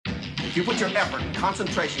If you put your effort and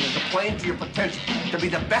concentration into playing to your potential, to be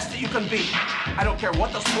the best that you can be, I don't care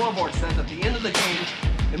what the scoreboard says at the end of the game,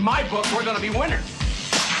 in my book, we're going to be winners.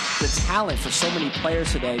 The talent for so many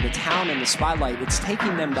players today, the talent and the spotlight, it's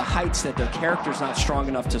taking them to heights that their character's not strong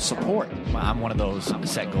enough to support. I'm one of those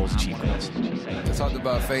set goals, achieve goals. I talked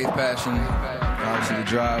about faith, passion, obviously the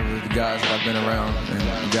drive with the guys that I've been around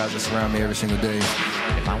and the guys that surround me every single day.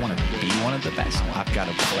 If I want to be one of the best, I've got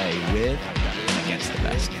to play with and against the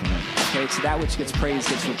best. Okay, so that which gets praised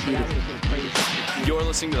gets repeated. You're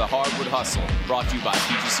listening to the Hardwood Hustle, brought to you by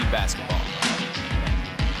PGC Basketball.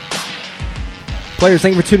 Players,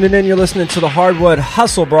 thank you for tuning in. You're listening to the Hardwood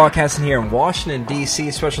Hustle, broadcasting here in Washington,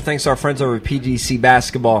 D.C. Special thanks to our friends over at PGC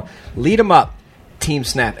Basketball. Lead 'em Up, Team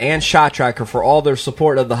Snap, and Shot Tracker for all their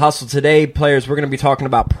support of the Hustle. Today, players, we're going to be talking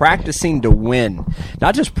about practicing to win.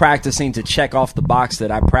 Not just practicing to check off the box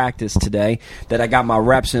that I practiced today, that I got my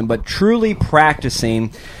reps in, but truly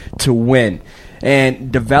practicing to win.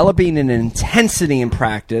 And developing an intensity in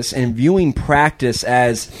practice and viewing practice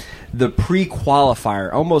as the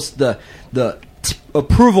pre-qualifier, almost the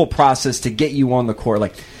approval process to get you on the court,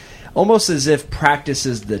 like almost as if practice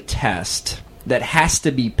is the test that has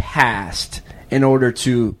to be passed in order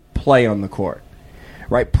to play on the court,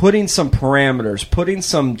 right? Putting some parameters, putting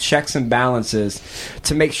some checks and balances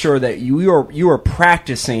to make sure that you are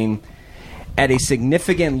practicing at a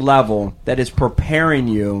significant level that is preparing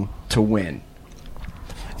you to win.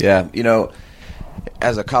 Yeah,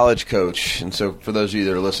 as a college coach, and so for those of you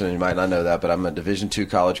that are listening, you might not know that, but I'm a Division II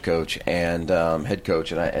college coach and head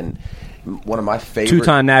coach, and one of my favorite...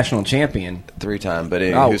 Two-time national champion. 3-time, but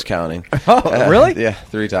who's counting? Oh, really? Yeah,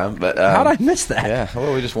 3-time. But how did I miss that? Yeah,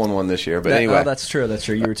 well, we just won one this year, but anyway. Oh, that's true.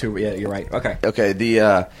 You were too. Yeah, you're right. Okay. Okay.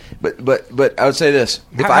 But I would say this: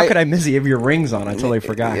 how could I miss you? You have your rings on. I totally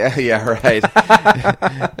forgot. Yeah, right.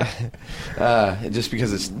 Just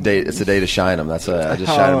because it's a day to shine them. That's I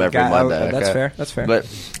just shine them every Monday. Okay. That's fair. That's fair. But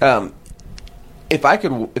if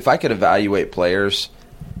I could evaluate players,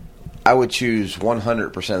 I would choose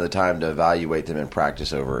 100% of the time to evaluate them in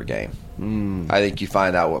practice over a game. I think you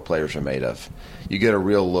find out what players are made of. You get a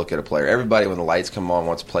real look at a player. Everybody, when the lights come on,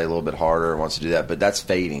 wants to play a little bit harder and wants to do that, but that's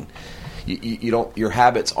fading. You don't. Your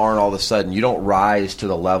habits aren't all of a sudden. You don't rise to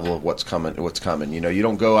the level of what's coming. You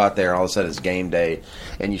don't go out there and all of a sudden it's game day,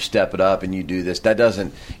 and you step it up and you do this. That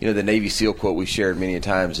doesn't. The Navy SEAL quote we shared many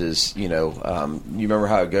times is, you remember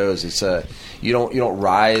how it goes. It's you don't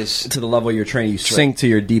rise to the level you're training. You sink to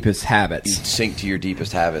your deepest habits. You sink to your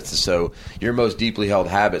deepest habits. So your most deeply held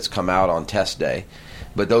habits come out on test day,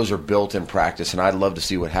 but those are built in practice. And I'd love to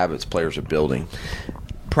see what habits players are building.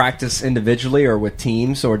 Practice individually or with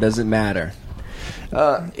teams, or does it matter?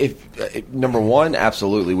 Number one,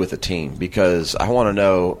 absolutely with a team, because I want to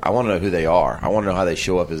know who they are. I want to know how they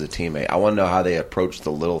show up as a teammate. I want to know how they approach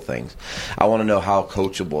the little things. I want to know how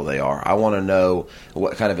coachable they are. I want to know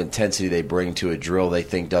what kind of intensity they bring to a drill they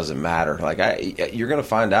think doesn't matter. You're going to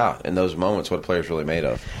find out in those moments what a player's really made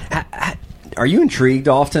of. Are you intrigued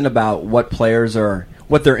often about what players are,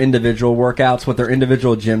 what their individual workouts, what their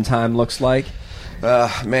individual gym time looks like?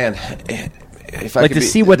 Man, if I could to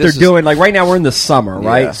see what they're doing. Like right now, we're in the summer,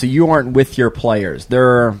 right? Yeah. So you aren't with your players;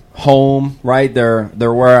 they're home, right? They're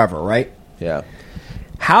wherever, right? Yeah.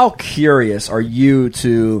 How curious are you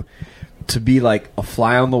to be like a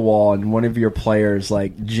fly on the wall in one of your players'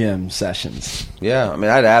 like gym sessions? Yeah, I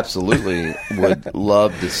mean, I'd absolutely would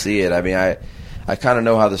love to see it. I mean, I kind of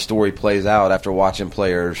know how the story plays out after watching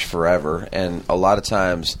players forever, and a lot of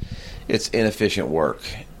times it's inefficient work.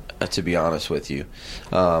 To be honest with you,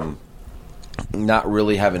 not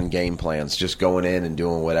really having game plans, just going in and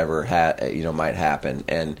doing whatever might happen.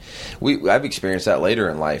 And I've experienced that later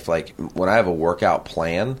in life. Like when I have a workout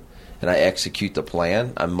plan and I execute the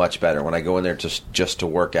plan, I'm much better. When I go in there just to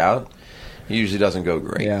work out, it usually doesn't go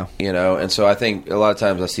great. Yeah. And so I think a lot of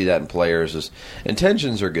times I see that in players is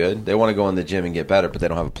intentions are good. They want to go in the gym and get better, but they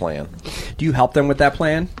don't have a plan. Do you help them with that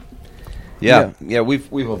plan? Yeah,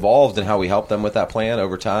 we've evolved in how we help them with that plan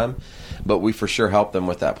over time, but we for sure help them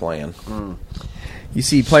with that plan. You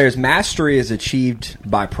see, players, mastery is achieved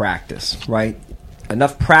by practice, right?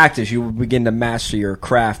 Enough practice, you will begin to master your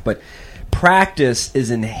craft, but practice is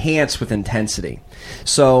enhanced with intensity.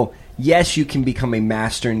 So, yes, you can become a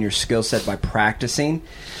master in your skill set by practicing,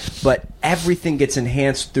 but everything gets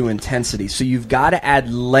enhanced through intensity. So you've got to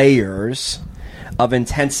add layers of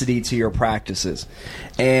intensity to your practices.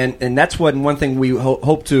 And that's one thing we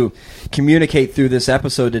hope to communicate through this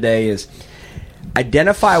episode today is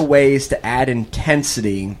identify ways to add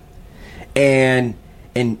intensity and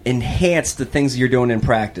and enhance the things that you're doing in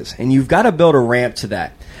practice. And you've got to build a ramp to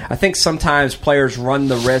that. I think sometimes players run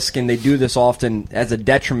the risk, and they do this often as a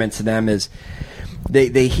detriment to them, is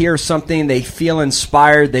they hear something, they feel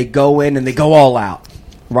inspired, they go in and they go all out,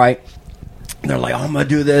 right? They're like, oh, I'm going to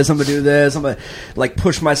do this, I'm going to like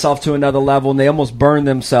push myself to another level, and they almost burn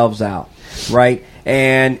themselves out, right?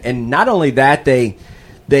 And not only that,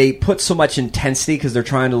 they put so much intensity because they're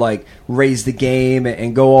trying to like raise the game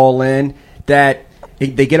and go all in that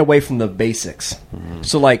they get away from the basics. Mm-hmm.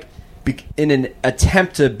 So like in an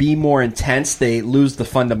attempt to be more intense, they lose the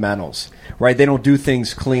fundamentals, right? They don't do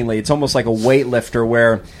things cleanly. It's almost like a weightlifter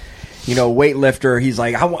where, he's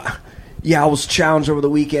like, I was challenged over the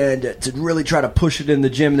weekend to really try to push it in the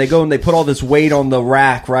gym. And they go and they put all this weight on the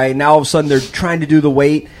rack, right? Now all of a sudden they're trying to do the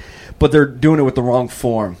weight, but they're doing it with the wrong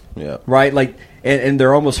form, right? Like, and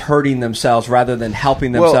they're almost hurting themselves rather than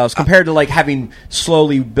helping themselves compared to like having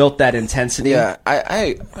slowly built that intensity. Yeah,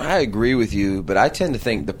 I agree with you, but I tend to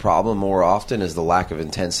think the problem more often is the lack of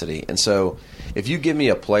intensity. And so if you give me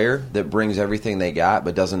a player that brings everything they got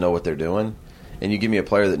but doesn't know what they're doing, and you give me a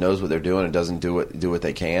player that knows what they're doing and doesn't do what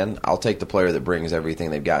they can, I'll take the player that brings everything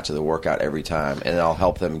they've got to the workout every time, and I'll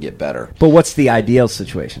help them get better. But what's the ideal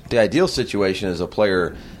situation? The ideal situation is a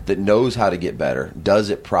player that knows how to get better, does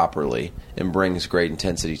it properly, and brings great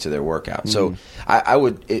intensity to their workout. So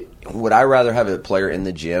would I rather have a player in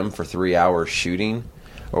the gym for 3 hours shooting,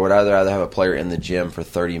 or would I rather have a player in the gym for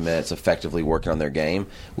 30 minutes effectively working on their game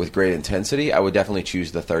with great intensity? I would definitely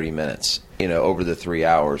choose the 30 minutes, over the 3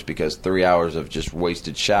 hours, because 3 hours of just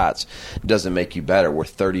wasted shots doesn't make you better, where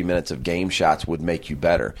 30 minutes of game shots would make you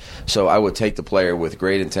better. So I would take the player with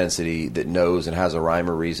great intensity that knows and has a rhyme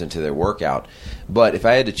or reason to their workout. But if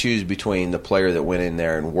I had to choose between the player that went in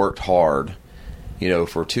there and worked hard,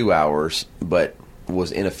 for 2 hours, but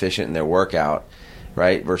was inefficient in their workout,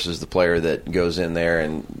 right, versus the player that goes in there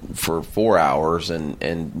and for 4 hours and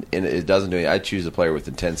it doesn't do anything, I choose the player with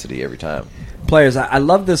intensity every time. Players, I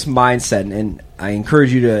love this mindset, and I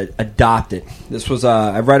encourage you to adopt it. This was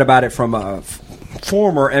I read about it from a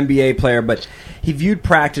former NBA player, but he viewed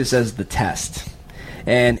practice as the test.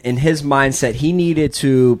 And in his mindset, he needed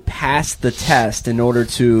to pass the test in order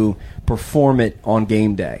to perform it on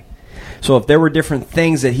game day. So if there were different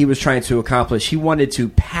things that he was trying to accomplish, he wanted to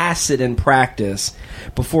pass it in practice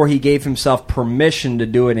before he gave himself permission to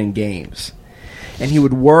do it in games. And he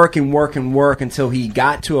would work and work and work until he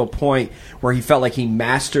got to a point where he felt like he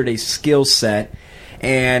mastered a skill set.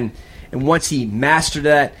 And once he mastered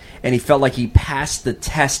that and he felt like he passed the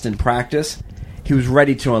test in practice, he was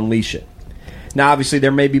ready to unleash it. Now, obviously,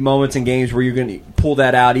 there may be moments in games where you're going to pull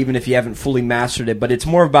that out even if you haven't fully mastered it, but it's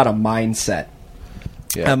more about a mindset.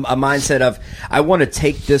 Yeah. A mindset of, I want to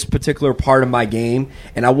take this particular part of my game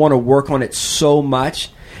and I want to work on it so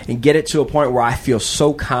much and get it to a point where I feel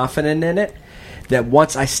so confident in it that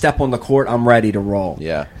once I step on the court, I'm ready to roll.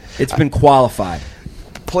 Yeah. It's been qualified.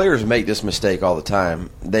 Players make this mistake all the time.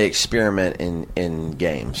 They experiment in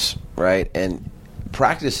games, right? And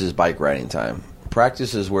practice is bike riding time.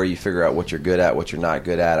 Practice is where you figure out what you're good at, what you're not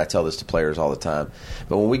good at. I tell this to players all the time.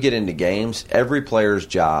 But when we get into games, every player's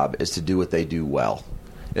job is to do what they do well.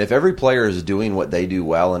 If every player is doing what they do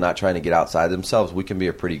well and not trying to get outside themselves, we can be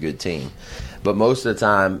a pretty good team. But most of the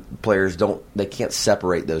time, players can't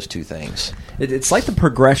separate those two things. It's like the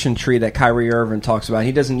progression tree that Kyrie Irving talks about.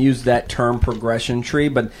 He doesn't use that term progression tree,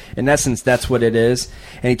 but in essence, that's what it is.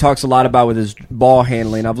 And he talks a lot about with his ball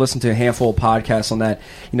handling. I've listened to a handful of podcasts on that.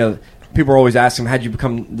 People are always asking him, how'd you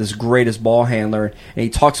become this greatest ball handler? And he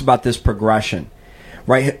talks about this progression,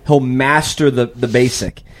 right? He'll master the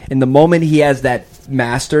basic. And the moment he has that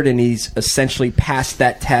mastered and he's essentially passed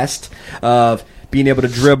that test of being able to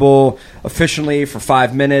dribble efficiently for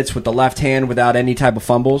 5 minutes with the left hand without any type of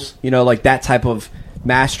fumbles, like that type of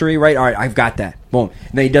mastery, right? All right, I've got that. Boom.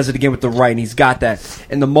 And then he does it again with the right, and he's got that.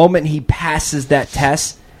 And the moment he passes that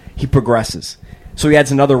test, he progresses. So he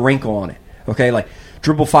adds another wrinkle on it, okay? Like,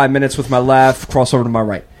 dribble 5 minutes with my left, cross over to my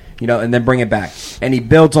right, and then bring it back. And he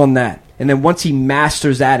builds on that. And then once he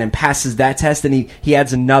masters that and passes that test, then he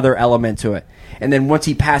adds another element to it. And then once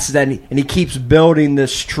he passes that, and he keeps building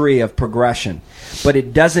this tree of progression. But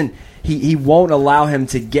it doesn't, he won't allow him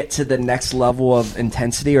to get to the next level of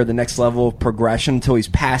intensity or the next level of progression until he's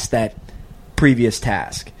past that previous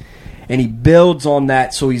task. And he builds on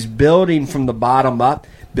that, so he's building from the bottom up,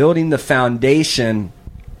 building the foundation,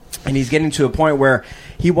 and he's getting to a point where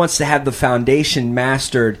he wants to have the foundation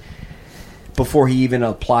mastered before he even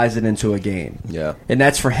applies it into a game. Yeah. And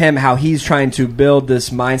that's for him how he's trying to build this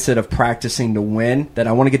mindset of practicing to win, that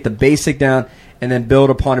I want to get the basic down and then build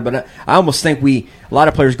upon it. But I almost think a lot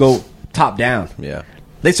of players go top down. Yeah.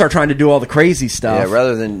 They start trying to do all the crazy stuff. Yeah,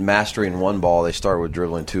 rather than mastering one ball, they start with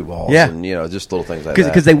dribbling 2 balls. Yeah. And, just little things like that.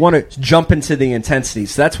 Because they want to jump into the intensity.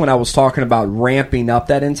 So that's when I was talking about ramping up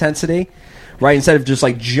that intensity, right? Instead of just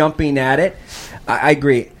like jumping at it. I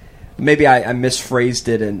agree. Maybe I misphrased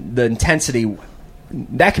it, and the intensity,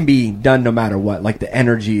 that can be done no matter what, like the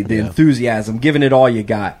energy, the enthusiasm, giving it all you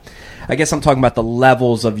got. I guess I'm talking about the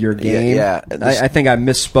levels of your game. Yeah. I think I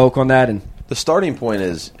misspoke on that. And the starting point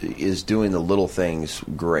is doing the little things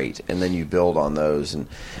great, and then you build on those. And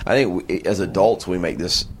I think as adults, we make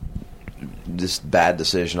this bad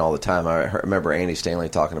decision all the time. I remember Andy Stanley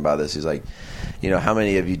talking about this. He's like, how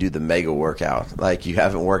many of you do the mega workout? Like, you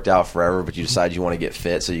haven't worked out forever, but you decide you want to get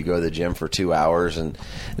fit, so you go to the gym for 2 hours, and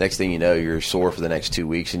next thing you know, you're sore for the next 2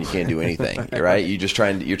 weeks, and you can't do anything. Right? You're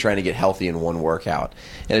trying to get healthy in one workout,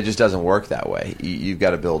 and it just doesn't work that way. You've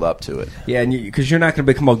got to build up to it. Yeah, and because you're not going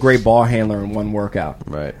to become a great ball handler in one workout.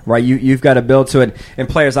 Right. Right. You've got to build to it. And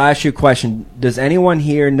players, I ask you a question: does anyone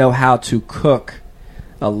here know how to cook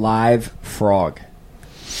a live frog?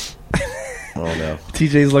 Oh, no.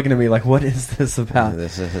 TJ's looking at me like, what is this about?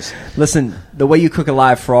 This Listen, the way you cook a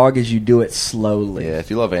live frog is you do it slowly. Yeah, if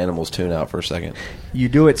you love animals, tune out for a second. You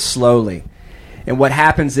do it slowly. And what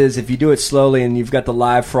happens is, if you do it slowly and you've got the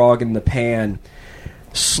live frog in the pan,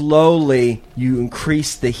 slowly you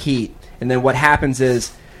increase the heat. And then what happens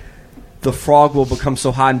is the frog will become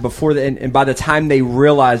so hot, and by the time they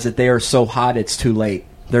realize that they are so hot, it's too late.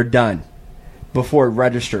 They're done before it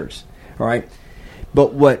registers. All right?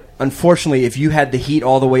 But unfortunately, if you had the heat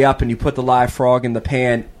all the way up and you put the live frog in the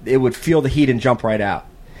pan, it would feel the heat and jump right out.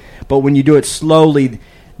 But when you do it slowly,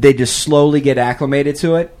 they just slowly get acclimated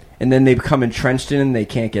to it, and then they become entrenched in it and they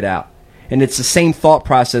can't get out. And it's the same thought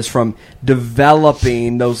process from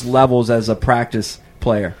developing those levels as a practice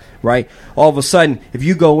player, right? All of a sudden, if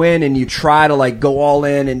you go in and you try to like go all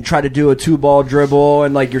in and try to do a 2-ball dribble,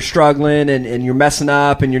 and like you're struggling and you're messing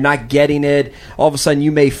up and you're not getting it, all of a sudden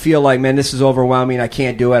you may feel like, man, this is overwhelming, I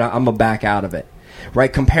can't do it, I'm gonna back out of it,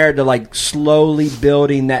 right? Compared to like slowly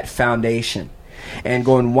building that foundation and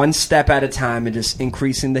going one step at a time and just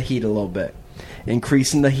increasing the heat a little bit,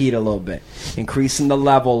 increasing the heat a little bit, increasing the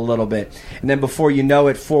level a little bit, and then before you know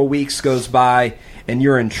it, 4 weeks goes by and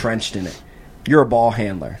you're entrenched in it. You're a ball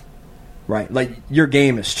handler, right? Like, your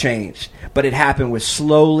game has changed. But it happened with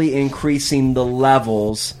slowly increasing the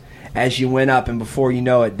levels as you went up, and before you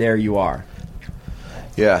know it, there you are.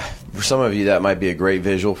 Yeah. For some of you, that might be a great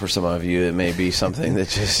visual. For some of you, it may be something that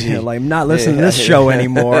just... like, I'm not listening to this show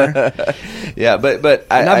anymore. Yeah, but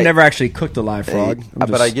I've never actually cooked a live frog.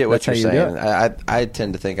 But I get what you're saying. You I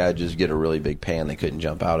tend to think I'd just get a really big pan they couldn't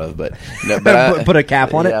jump out of. But put a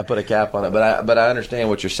cap on it? Yeah, put a cap on it. But I understand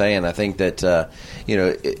what you're saying. I think that,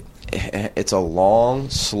 it's a long,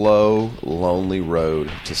 slow, lonely road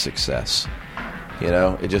to success.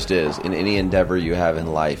 It just is. In any endeavor you have in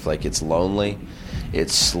life, like, it's lonely,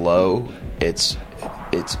 it's slow, it's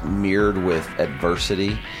mirrored with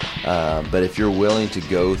adversity. But if you're willing to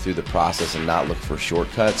go through the process and not look for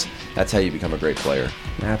shortcuts, that's how you become a great player.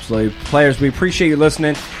 Absolutely. Players, we appreciate you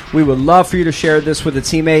listening. We would love for you to share this with a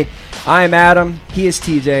teammate. I am Adam. He is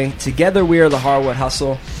TJ. Together we are the Hardwood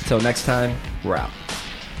Hustle. Until next time, we're out.